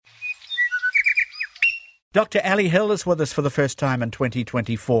Dr. Ali Hill is with us for the first time in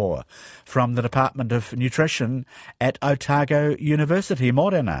 2024 from the Department of Nutrition at Otago University.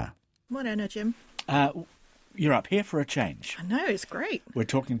 Morena. Morena, Jim. You're up here for a change. I know, it's great. We're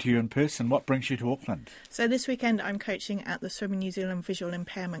talking to you in person. What brings you to Auckland? So this weekend I'm coaching at the Swimming New Zealand Visual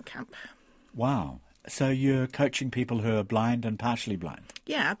Impairment Camp. Wow. So you're coaching people who are blind and partially blind?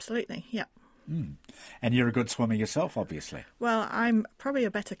 Yeah, absolutely, yeah. And you're a good swimmer yourself, obviously. Well, I'm probably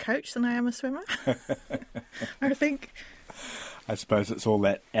a better coach than I am a swimmer, I think. I suppose it's all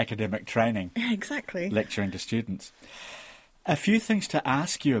that academic training. Exactly. Lecturing to students. A few things to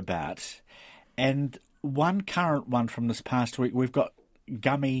ask you about, and one current one from this past week, we've got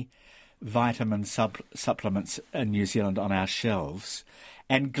gummy vitamin supplements in New Zealand on our shelves,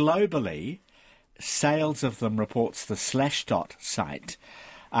 and globally, sales of them, reports the Slashdot site,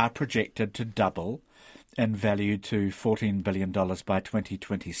 are projected to double in value to $14 billion by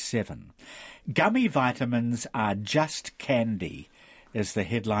 2027. Gummy vitamins are just candy, is the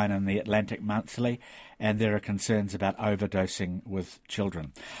headline in the Atlantic Monthly, and there are concerns about overdosing with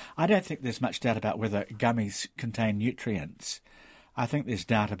children. I don't think there's much doubt about whether gummies contain nutrients. I think there's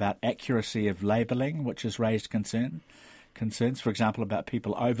doubt about accuracy of labelling, which has raised concerns, for example, about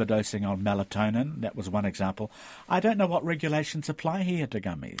people overdosing on melatonin. That was one example. I don't know what regulations apply here to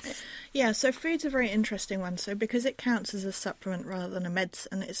gummies. Yeah, so food's a very interesting one. So because it counts as a supplement rather than a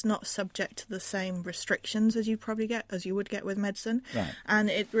medicine, it's not subject to the same restrictions as you would get with medicine. Right. And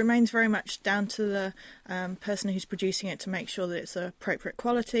it remains very much down to the person who's producing it to make sure that it's appropriate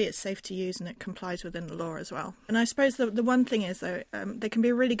quality, it's safe to use, and it complies within the law as well. And I suppose the one thing is, though, they can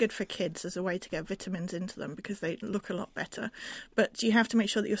be really good for kids as a way to get vitamins into them because they look a lot better. But you have to make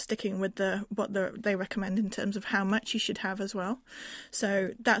sure that you're sticking with what they recommend in terms of how much you should have as well.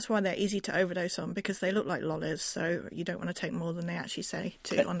 So that's why they're easy to overdose on, because they look like lollies, so you don't want to take more than they actually say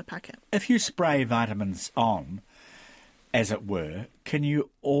to on the packet. If you spray vitamins on, as it were, can you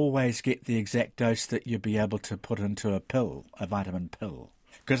always get the exact dose that you'd be able to put into a pill, a vitamin pill?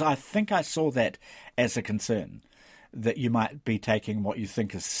 Because I think I saw that as a concern, that you might be taking what you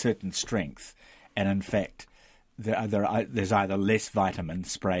think is certain strength, and in fact there's either less vitamin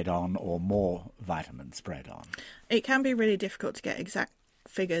sprayed on or more vitamin sprayed on. It can be really difficult to get exact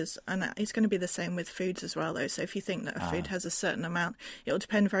figures, and it's going to be the same with foods as well, though. So if you think that a food has a certain amount, it'll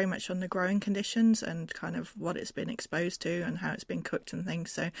depend very much on the growing conditions and kind of what it's been exposed to and how it's been cooked and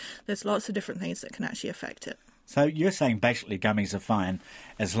things. So there's lots of different things that can actually affect it. So you're saying basically gummies are fine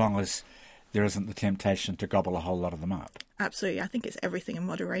as long as there isn't the temptation to gobble a whole lot of them up? Absolutely. I think it's everything in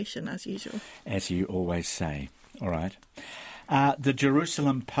moderation, as usual. As you always say. All right. The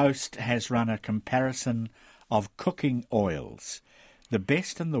Jerusalem Post has run a comparison of cooking oils, the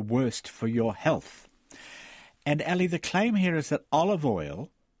best and the worst for your health. And Ali, the claim here is that olive oil,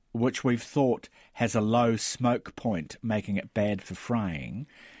 which we've thought has a low smoke point, making it bad for frying,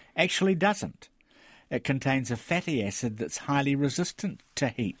 actually doesn't. It contains a fatty acid that's highly resistant to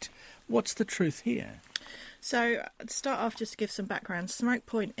heat. What's the truth here? So, to start off, just to give some background, smoke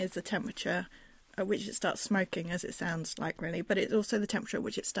point is the temperature at which it starts smoking, as it sounds like, really, but it's also the temperature at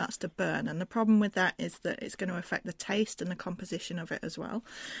which it starts to burn. And the problem with that is that it's going to affect the taste and the composition of it as well.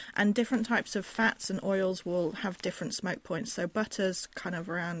 And different types of fats and oils will have different smoke points. So butter's kind of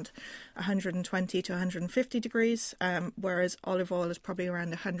around 120 to 150 degrees, whereas olive oil is probably around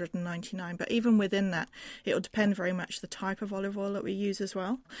 199. But even within that, it will depend very much the type of olive oil that we use as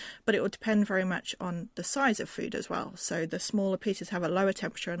well. But it will depend very much on the size of food as well. So the smaller pieces have a lower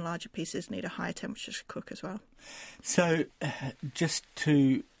temperature and larger pieces need a higher temperature to cook as well. So, just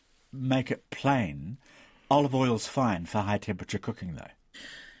to make it plain, olive oil's fine for high temperature cooking, though?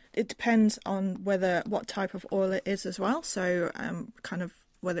 It depends on what type of oil it is as well. So, kind of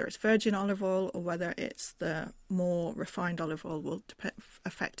whether it's virgin olive oil or whether it's the more refined olive oil will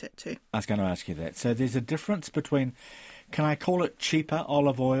affect it too. I was going to ask you that. So there's a difference between, can I call it cheaper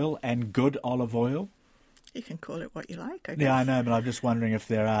olive oil and good olive oil? You can call it what you like, I guess. Yeah, I know, but I'm just wondering if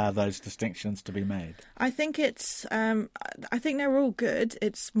there are those distinctions to be made. I think I think they're all good.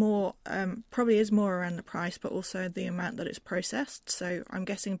 It's more, probably is more around the price, but also the amount that it's processed. So I'm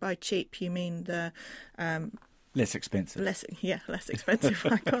guessing by cheap you mean the less expensive. Less expensive.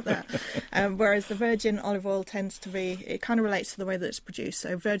 I got that. Whereas the virgin olive oil tends to be, it kind of relates to the way that it's produced.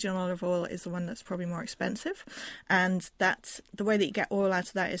 So virgin olive oil is the one that's probably more expensive, and that's the way that you get oil out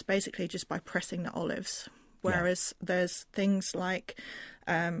of that is basically just by pressing the olives. Whereas there's things like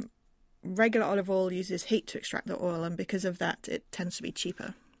regular olive oil uses heat to extract the oil, and because of that, it tends to be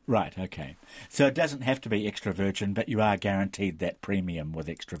cheaper. Right, okay. So it doesn't have to be extra virgin, but you are guaranteed that premium with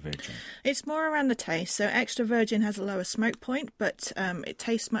extra virgin. It's more around the taste. So extra virgin has a lower smoke point, but it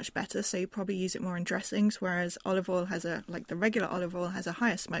tastes much better, so you probably use it more in dressings, whereas olive oil like the regular olive oil has a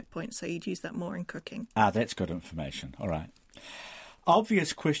higher smoke point, so you'd use that more in cooking. That's good information. All right.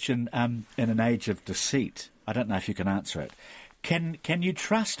 Obvious question in an age of deceit. I don't know if you can answer it. Can you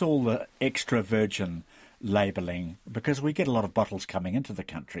trust all the extra virgin labelling? Because we get a lot of bottles coming into the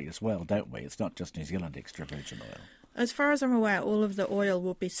country as well, don't we? It's not just New Zealand extra virgin oil. As far as I'm aware, all of the oil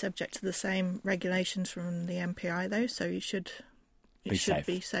will be subject to the same regulations from the MPI, though, so it should be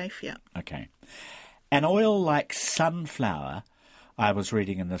safe, yeah. Okay. An oil like sunflower, I was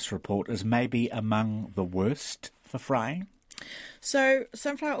reading in this report, is maybe among the worst for frying? So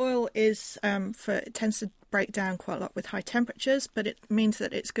sunflower oil it tends to break down quite a lot with high temperatures, but it means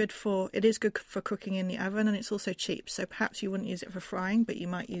that it is good for cooking in the oven, and it's also cheap. So perhaps you wouldn't use it for frying, but you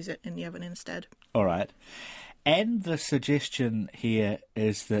might use it in the oven instead. All right. And the suggestion here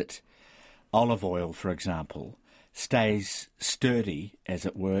is that olive oil, for example, stays sturdy, as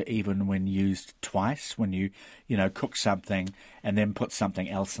it were, even when used twice. When you cook something and then put something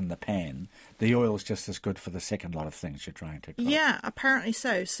else in the pan, the oil is just as good for the second lot of things you're trying to cook. Yeah, apparently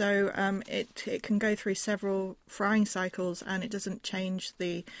so. So it can go through several frying cycles, and it doesn't change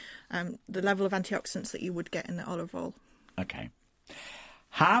the level of antioxidants that you would get in the olive oil. Okay.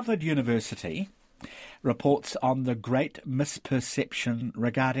 Harvard University reports on the great misperception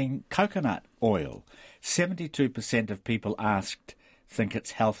regarding coconut oil. 72% of people asked think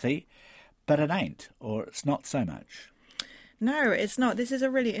it's healthy, but it ain't, or it's not so much. No, it's not. This is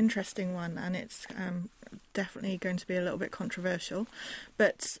a really interesting one, and it's definitely going to be a little bit controversial.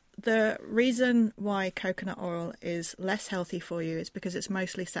 But the reason why coconut oil is less healthy for you is because it's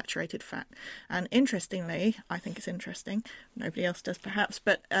mostly saturated fat. And interestingly, I think it's interesting, nobody else does perhaps,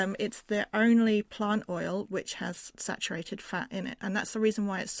 but it's the only plant oil which has saturated fat in it. And that's the reason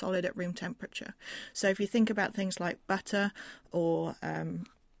why it's solid at room temperature. So if you think about things like butter or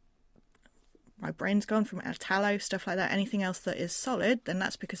my brain's gone from tallow, stuff like that, anything else that is solid, then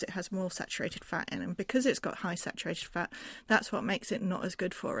that's because it has more saturated fat in. And because it's got high saturated fat, that's what makes it not as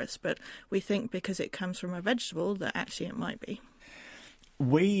good for us. But we think because it comes from a vegetable that actually it might be.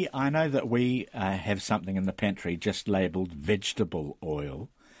 I know that we have something in the pantry just labelled vegetable oil.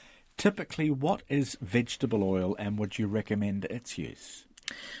 Typically, what is vegetable oil, and would you recommend its use?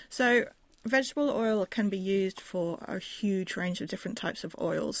 So vegetable oil can be used for a huge range of different types of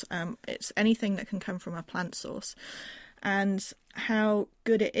oils. It's anything that can come from a plant source. And how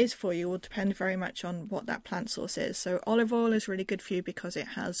good it is for you will depend very much on what that plant source is. So olive oil is really good for you because it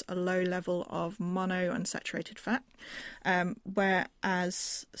has a low level of monounsaturated fat,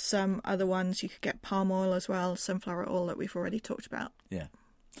 whereas some other ones, you could get palm oil as well, sunflower oil that we've already talked about. Yeah.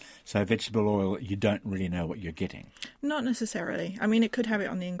 So vegetable oil, you don't really know what you're getting? Not necessarily. I mean, it could have it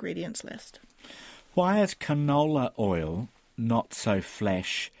on the ingredients list. Why is canola oil not so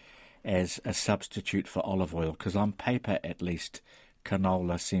flash as a substitute for olive oil? Because on paper, at least,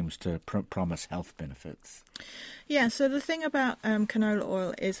 canola seems to promise health benefits. Yeah, so the thing about canola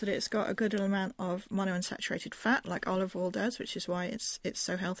oil is that it's got a good amount of monounsaturated fat, like olive oil does, which is why it's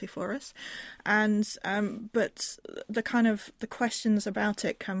so healthy for us. And but the questions about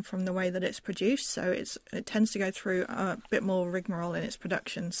it come from the way that it's produced. So it tends to go through a bit more rigmarole in its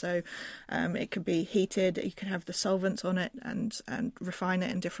production. So it could be heated, you could have the solvents on it, and refine it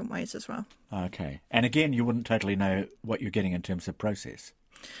in different ways as well. Okay, and again, you wouldn't totally know what you're getting in terms of process.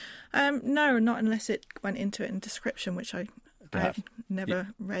 No, not unless it went into it in description, which I've never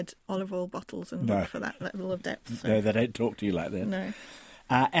read olive oil bottles and looked for that level of depth. So. No, they don't talk to you like that. No.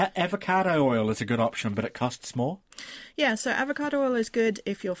 Avocado oil is a good option, but it costs more? Yeah, so avocado oil is good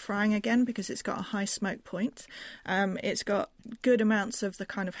if you're frying again because it's got a high smoke point. It's got good amounts of the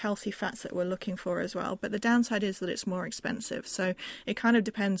kind of healthy fats that we're looking for as well, but the downside is that it's more expensive. So it kind of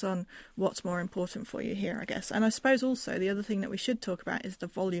depends on what's more important for you here, I guess. And I suppose also the other thing that we should talk about is the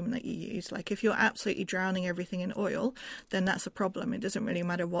volume that you use. Like if you're absolutely drowning everything in oil, then that's a problem. It doesn't really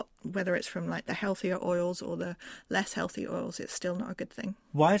matter whether it's from like the healthier oils or the less healthy oils, it's still not a good thing.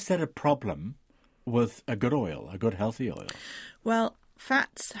 Why is that a problem with a good oil, a good healthy oil? Well,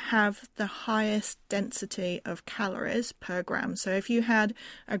 fats have the highest density of calories per gram. So if you had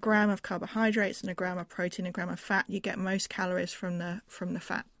a gram of carbohydrates and a gram of protein, a gram of fat, you get most calories from the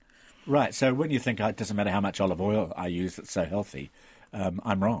fat. Right. So when you think it doesn't matter how much olive oil I use, it's so healthy,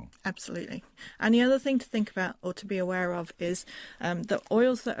 I'm wrong. Absolutely. And the other thing to think about or to be aware of is the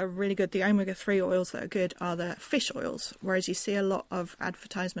oils that are really good, the omega-3 oils that are good are the fish oils, whereas you see a lot of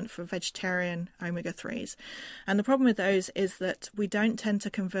advertisement for vegetarian omega-3s. And the problem with those is that we don't tend to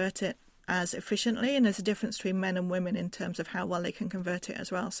convert it as efficiently, and there's a difference between men and women in terms of how well they can convert it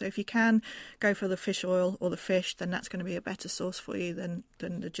as well. So if you can go for the fish oil or the fish, then that's going to be a better source for you than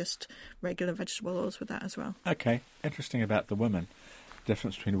the just regular vegetable oils with that as well. Okay, interesting about the women.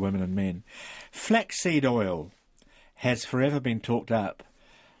 Difference between women and men. Flaxseed oil has forever been talked up.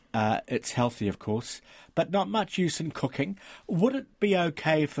 It's healthy, of course, but not much use in cooking. Would it be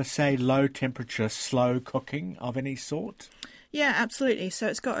okay for, say, low temperature, slow cooking of any sort? Yeah, absolutely. So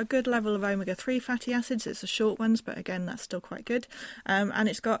it's got a good level of omega-3 fatty acids. It's the short ones, but again, that's still quite good. And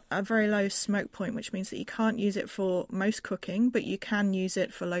it's got a very low smoke point, which means that you can't use it for most cooking, but you can use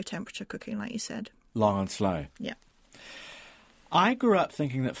it for low temperature cooking, like you said. Long and slow. Yeah. I grew up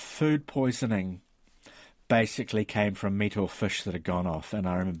thinking that food poisoning basically came from meat or fish that had gone off, and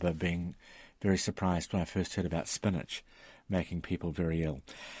I remember being very surprised when I first heard about spinach making people very ill.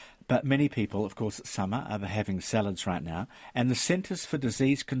 But many people, of course, it's summer, are having salads right now, and the Centers for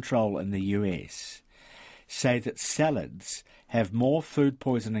Disease Control in the US say that salads have more food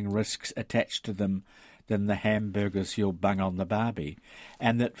poisoning risks attached to them than the hamburgers you'll bung on the barbie,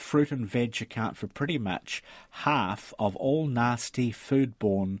 and that fruit and veg account for pretty much half of all nasty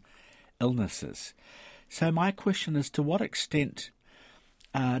foodborne illnesses. So my question is, to what extent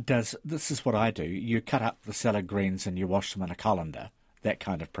this is what I do, you cut up the salad greens and you wash them in a colander, that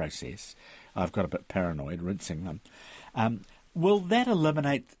kind of process. I've got a bit paranoid rinsing them. Will that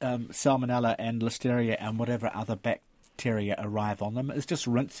eliminate salmonella and listeria and whatever other bacteria arrive on them? Is just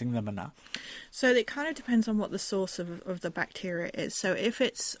rinsing them enough? So it kind of depends on what the source of the bacteria is. So if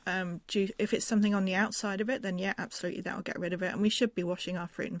it's something on the outside of it, then yeah, absolutely, that will get rid of it. And we should be washing our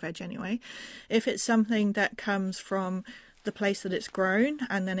fruit and veg anyway. If it's something that comes from the place that it's grown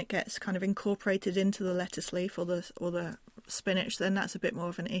and then it gets kind of incorporated into the lettuce leaf or the spinach, then that's a bit more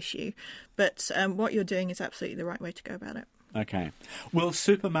of an issue. But what you're doing is absolutely the right way to go about it. Okay. Will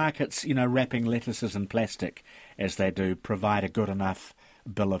supermarkets, wrapping lettuces in plastic, as they do, provide a good enough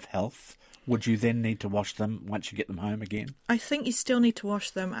bill of health? Would you then need to wash them once you get them home again? I think you still need to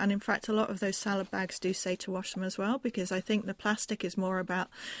wash them, and in fact a lot of those salad bags do say to wash them as well, because I think the plastic is more about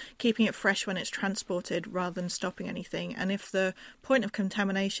keeping it fresh when it's transported rather than stopping anything. And if the point of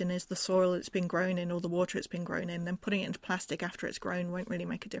contamination is the soil it's been grown in or the water it's been grown in, then putting it into plastic after it's grown won't really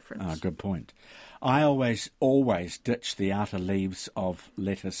make a difference. Ah, good point. I always ditch the outer leaves of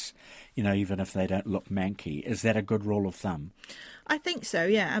lettuce, even if they don't look manky. Is that a good rule of thumb? I think so,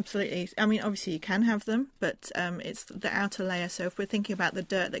 yeah, absolutely. I mean, obviously you can have them, but it's the outer layer. So if we're thinking about the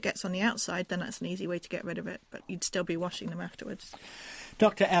dirt that gets on the outside, then that's an easy way to get rid of it. But you'd still be washing them afterwards.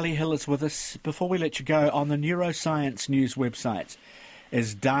 Dr. Ali Hill is with us. Before we let you go, on the Neuroscience News website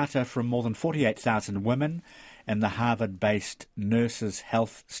is data from more than 48,000 women in the Harvard-based Nurses'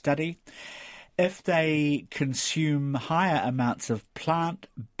 Health Study. If they consume higher amounts of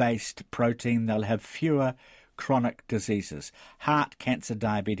plant-based protein, they'll have fewer chronic diseases, heart, cancer,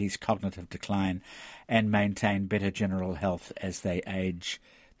 diabetes, cognitive decline, and maintain better general health as they age.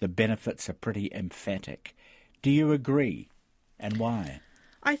 The benefits are pretty emphatic. Do you agree? And why?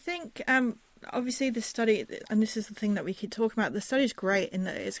 I think obviously the study, and this is the thing that we keep talking about, the study is great in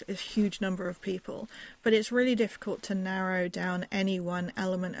that it's a huge number of people, but it's really difficult to narrow down any one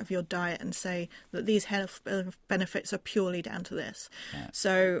element of your diet and say that these health benefits are purely down to this. Yeah.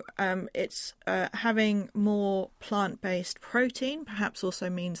 So it's having more plant-based protein perhaps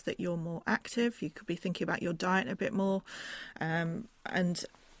also means that you're more active. You could be thinking about your diet a bit more, and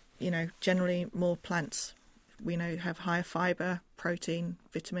generally more plants we know have higher fibre, protein,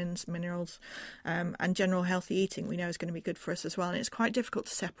 vitamins, minerals, and general healthy eating we know is going to be good for us as well. And it's quite difficult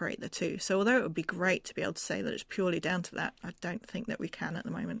to separate the two. So although it would be great to be able to say that it's purely down to that, I don't think that we can at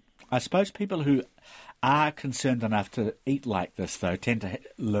the moment. I suppose people who are concerned enough to eat like this, though, tend to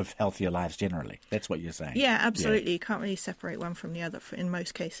live healthier lives generally. That's what you're saying. Yeah, absolutely. Yeah. You can't really separate one from the other in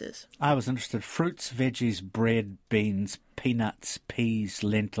most cases. I was interested. Fruits, veggies, bread, beans, peanuts, peas,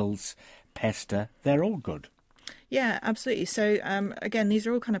 lentils, pasta, they're all good. Yeah, absolutely. So, again, these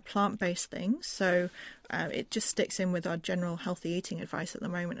are all kind of plant-based things. So it just sticks in with our general healthy eating advice at the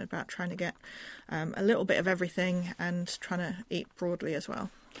moment about trying to get a little bit of everything and trying to eat broadly as well.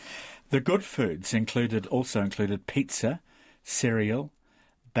 The good foods also included pizza, cereal,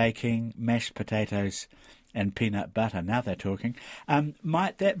 baking, mashed potatoes, and peanut butter. Now they're talking.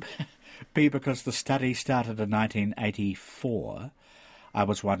 Might that be because the study started in 1984? I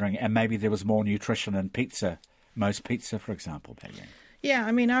was wondering, and maybe there was more nutrition in pizza most pizza, for example, Peggy? Yeah,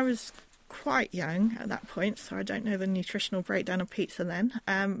 I mean, I was quite young at that point, so I don't know the nutritional breakdown of pizza then.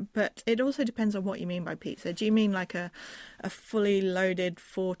 But it also depends on what you mean by pizza. Do you mean like a fully loaded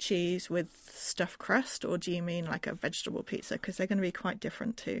 4 cheese with stuffed crust, or do you mean like a vegetable pizza? Because they're going to be quite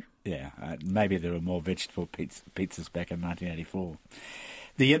different too. Yeah, maybe there were more vegetable pizzas back in 1984.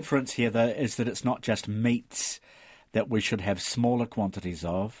 The inference here, though, is that it's not just meats that we should have smaller quantities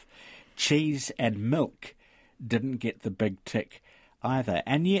of. Cheese and milk didn't get the big tick either.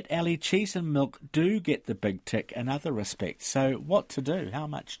 And yet, Ellie, cheese and milk do get the big tick in other respects. So what to do? How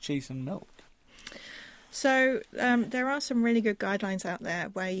much cheese and milk? So there are some really good guidelines out there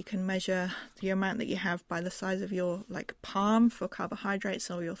where you can measure the amount that you have by the size of your palm for carbohydrates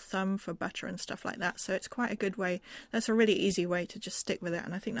or your thumb for butter and stuff like that. So it's quite a good way. That's a really easy way to just stick with it.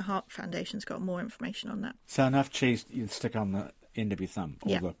 And I think the Heart Foundation's got more information on that. So enough cheese you'd stick on the end of your thumb,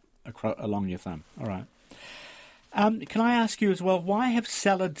 or along your thumb. All right. Can I ask you as well, why have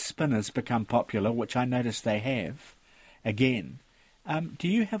salad spinners become popular, which I notice they have, again? Do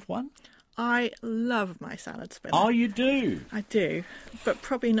you have one? I love my salad spinner. Oh, you do? I do, but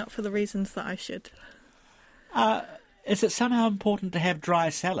probably not for the reasons that I should. Is it somehow important to have dry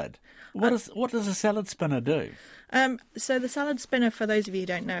salad? What does a salad spinner do? So the salad spinner, for those of you who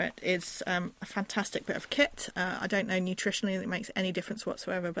don't know it, is a fantastic bit of kit. I don't know nutritionally that it makes any difference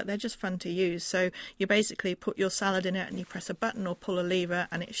whatsoever, but they're just fun to use. So you basically put your salad in it and you press a button or pull a lever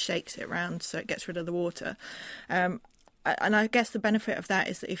and it shakes it around so it gets rid of the water. And I guess the benefit of that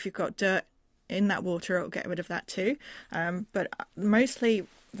is that if you've got dirt in that water, it'll get rid of that too. But mostly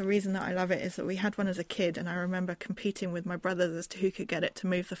the reason that I love it is that we had one as a kid, and I remember competing with my brothers as to who could get it to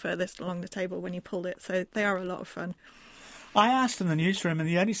move the furthest along the table when you pulled it. So they are a lot of fun. I asked in the newsroom, and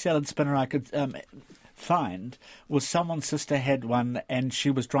the only salad spinner I could find was someone's sister had one, and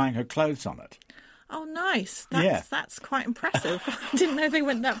she was drying her clothes on it. Oh, nice. That's quite impressive. I didn't know they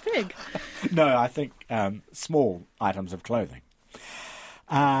went that big. No, I think small items of clothing.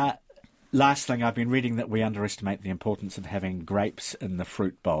 Last thing, I've been reading that we underestimate the importance of having grapes in the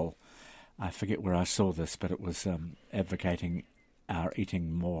fruit bowl. I forget where I saw this, but it was advocating our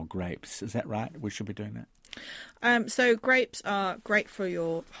eating more grapes. Is that right? We should be doing that? So grapes are great for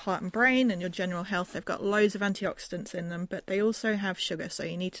your heart and brain and your general health. They've got loads of antioxidants in them, but they also have sugar, so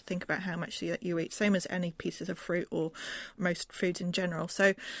you need to think about how much you eat, same as any pieces of fruit or most foods in general.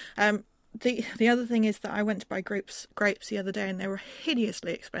 So the other thing is that I went to buy grapes the other day, and they were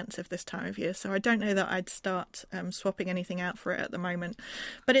hideously expensive this time of year, so I don't know that I'd start swapping anything out for it at the moment.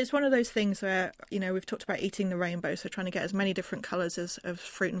 But it's one of those things where, we've talked about eating the rainbow, so trying to get as many different colours of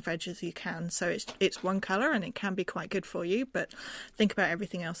fruit and veg as you can. So it's one colour, and it can be quite good for you, but think about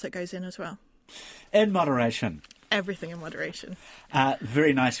everything else that goes in as well. In moderation. Everything in moderation.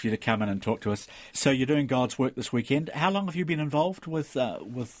 Very nice of you to come in and talk to us. So you're doing God's work this weekend. How long have you been involved with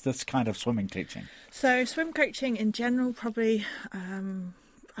this kind of swimming teaching? So swim coaching in general, probably,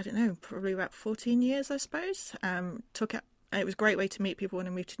 probably about 14 years, I suppose. It was a great way to meet people when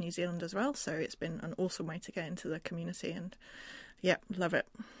I moved to New Zealand as well. So it's been an awesome way to get into the community, and love it.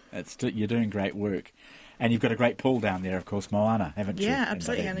 You're doing great work. And you've got a great pool down there, of course, Moana, haven't you? Yeah,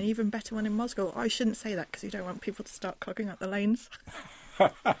 absolutely, and an even better one in Mosgiel. I shouldn't say that because you don't want people to start clogging up the lanes.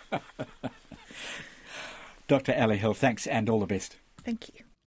 Dr. Ellie Hill, thanks and all the best. Thank you.